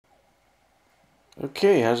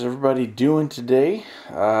Okay, how's everybody doing today?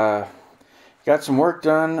 Got some work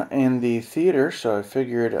done in the theater, so I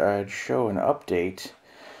figured I'd show an update.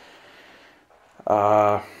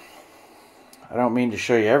 Uh, I don't mean to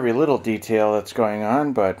show you every little detail that's going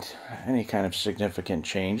on, but any kind of significant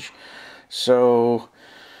change. So,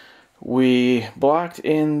 we blocked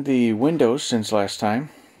in the windows since last time.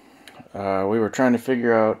 We were trying to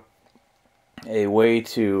figure out a way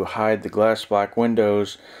to hide the glass block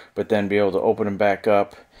windows, but then be able to open them back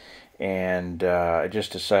up. And I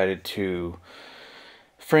just decided to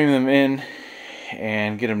frame them in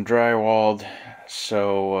and get them drywalled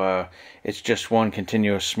so it's just one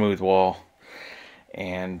continuous smooth wall,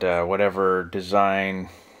 and whatever design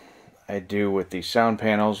I do with these sound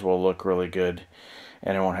panels will look really good,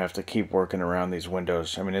 and I won't have to keep working around these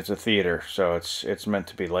windows. I mean, it's a theater, so it's meant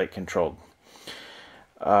to be light controlled.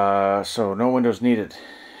 So no windows needed.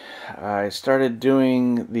 I started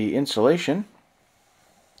doing the insulation.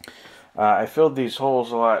 I filled these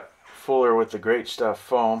holes a lot fuller with the Great Stuff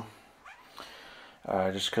foam,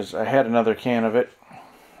 just because I had another can of it,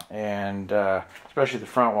 and especially the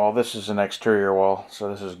front wall. This is an exterior wall,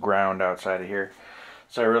 so this is ground outside of here.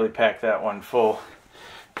 So I really packed that one full.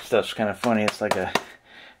 Stuff's kind of funny. It's like a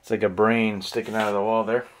brain sticking out of the wall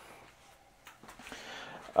there.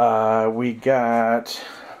 We got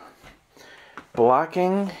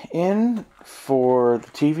blocking in for the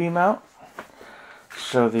TV mount.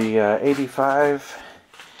 So the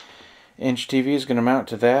 85-inch TV is going to mount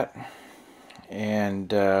to that.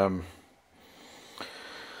 And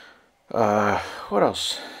what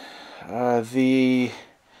else? I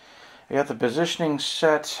got the positioning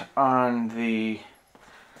set on the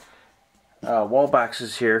wall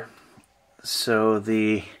boxes here. So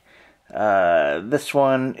the this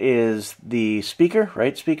one is the speaker,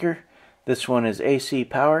 right speaker. This one is AC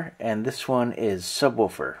power, and this one is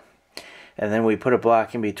subwoofer. And then we put a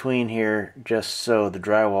block in between here just so the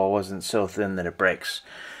drywall wasn't so thin that it breaks.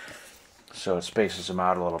 So it spaces them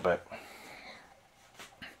out a little bit.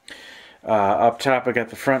 Up top I got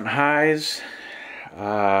the front highs.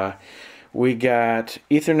 We got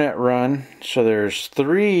Ethernet run. So there's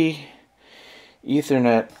 3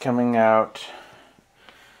 Ethernet coming out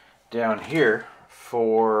down here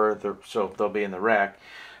so they'll be in the rack.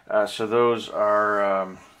 So those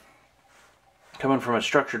are coming from a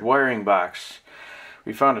structured wiring box.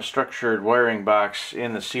 We found a structured wiring box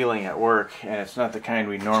in the ceiling at work, and it's not the kind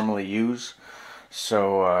we normally use,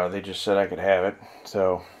 so they just said I could have it.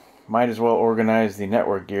 So might as well organize the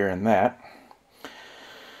network gear in that.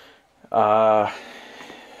 I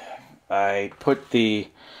put the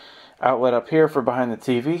outlet up here for behind the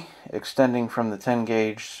TV, extending from the 10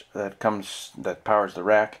 gauge that powers the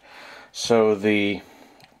rack. So the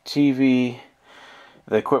TV,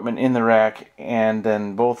 the equipment in the rack, and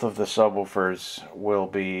then both of the subwoofers will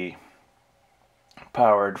be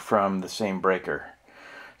powered from the same breaker,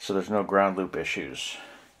 so there's no ground loop issues.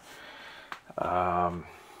 I'm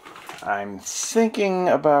thinking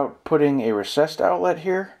about putting a recessed outlet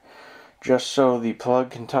here, just so the plug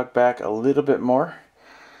can tuck back a little bit more,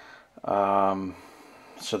 so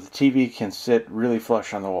the TV can sit really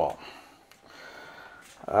flush on the wall.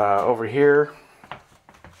 Over here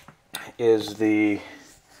is the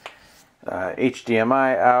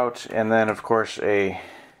HDMI out, and then of course a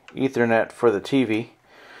Ethernet for the TV,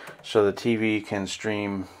 so the TV can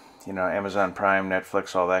stream, Amazon Prime,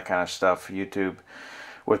 Netflix, all that kind of stuff, YouTube,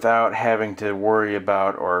 without having to worry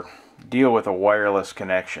about or deal with a wireless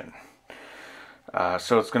connection.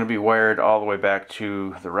 So it's going to be wired all the way back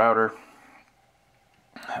to the router.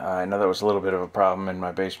 I know that was a little bit of a problem in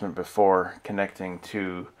my basement before, connecting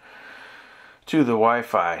to the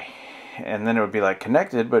Wi-Fi. And then it would be like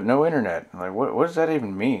connected but no internet. I'm like, what does that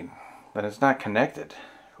even mean? Then it's not connected.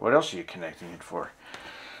 What else are you connecting it for?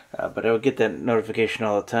 But I would get that notification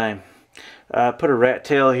all the time. Put a rat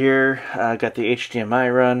tail here. Got the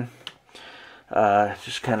HDMI run.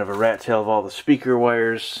 Just kind of a rat tail of all the speaker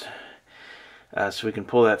wires. So we can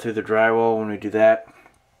pull that through the drywall when we do that.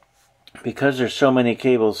 Because there's so many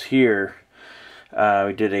cables here,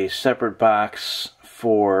 we did a separate box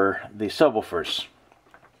for the subwoofers.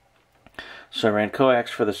 So I ran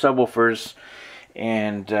coax for the subwoofers,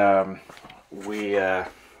 and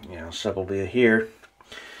sub will be here,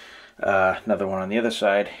 another one on the other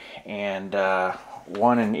side, and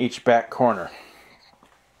one in each back corner.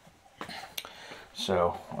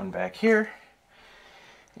 So one back here,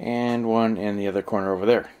 and one in the other corner over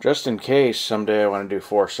there. Just in case someday I want to do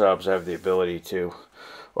 4 subs, I have the ability to,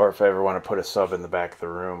 or if I ever want to put a sub in the back of the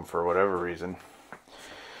room for whatever reason.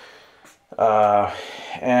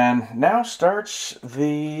 And now starts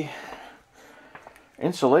the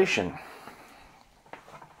insulation.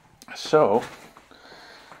 So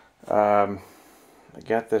I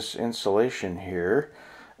got this insulation here,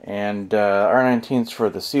 and R19's for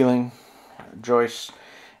the ceiling joists,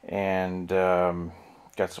 and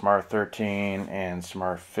got some R13 and some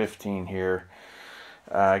R15 here.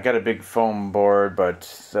 I got a big foam board, but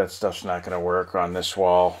that stuff's not going to work on this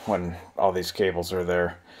wall when all these cables are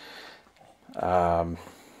there.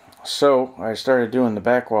 So I started doing the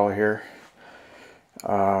back wall here.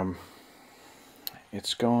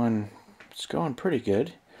 It's going pretty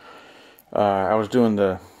good. I was doing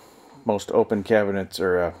the most open cabinets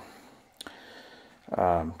or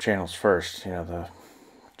channels first, you know, the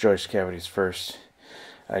joist cavities first.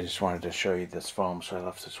 I just wanted to show you this foam, so I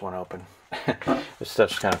left this one open. This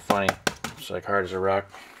stuff's kind of funny. It's like hard as a rock.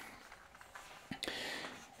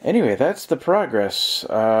 Anyway, that's the progress.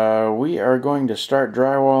 We are going to start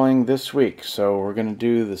drywalling this week. So we're going to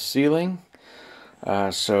do the ceiling.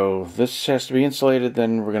 So this has to be insulated,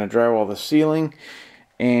 then we're going to drywall the ceiling.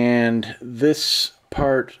 And this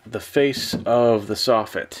part, the face of the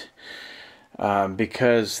soffit.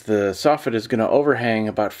 Because the soffit is going to overhang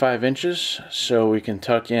about 5 inches, so we can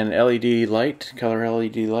tuck in LED light, color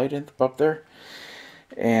LED light up there,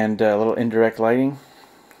 and a little indirect lighting.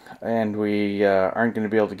 And we aren't going to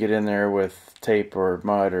be able to get in there with tape or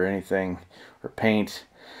mud or anything, or paint.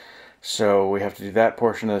 So we have to do that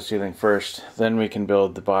portion of the ceiling first, then we can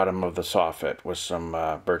build the bottom of the soffit with some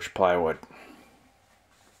birch plywood.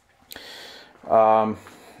 I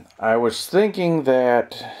was thinking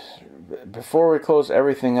that before we close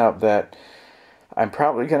everything up, that I'm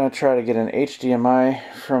probably going to try to get an HDMI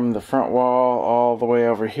from the front wall all the way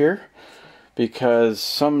over here, because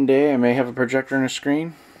someday I may have a projector and a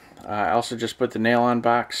screen. I also just put the nail-on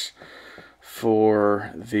box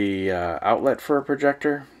for the outlet for a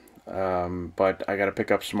projector, but I got to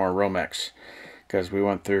pick up some more Romex, because we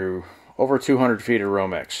went through over 200 feet of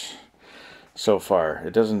Romex so far.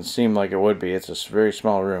 It doesn't seem like it would be. It's a very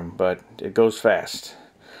small room, but it goes fast.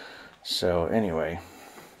 So anyway,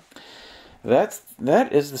 that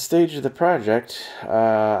is the stage of the project.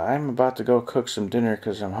 I'm about to go cook some dinner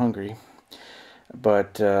because I'm hungry,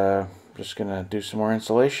 but just gonna do some more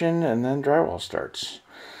insulation and then drywall starts.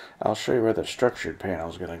 I'll show you where the structured panel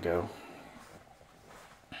is gonna go.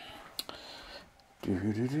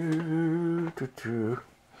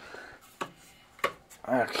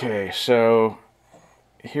 Okay, so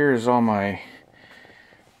here's all my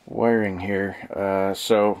wiring here.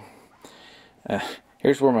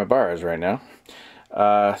 Here's where my bar is right now.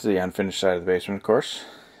 This is the unfinished side of the basement, of course.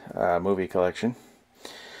 Movie collection.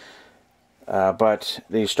 But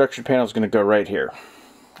the structured panel is going to go right here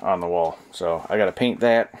on the wall. So I got to paint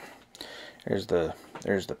that. There's the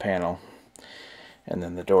panel, and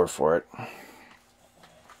then the door for it.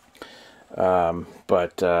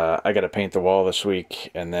 But I got to paint the wall this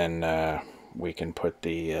week, and then we can put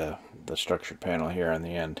the structured panel here on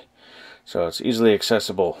the end, so it's easily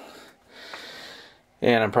accessible.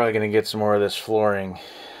 And I'm probably going to get some more of this flooring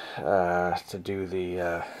to do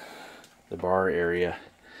the bar area.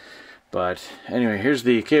 But anyway, here's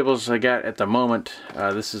the cables I got at the moment.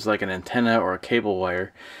 This is like an antenna or a cable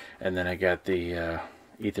wire, and then I got the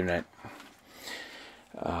Ethernet.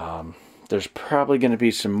 There's probably going to be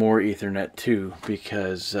some more Ethernet too,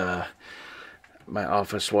 because my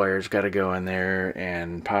office wire's got to go in there,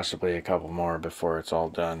 and possibly a couple more before it's all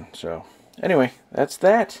done. So anyway, that's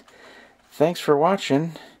that. Thanks for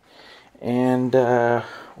watching, and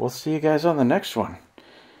we'll see you guys on the next one.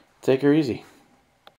 Take her easy.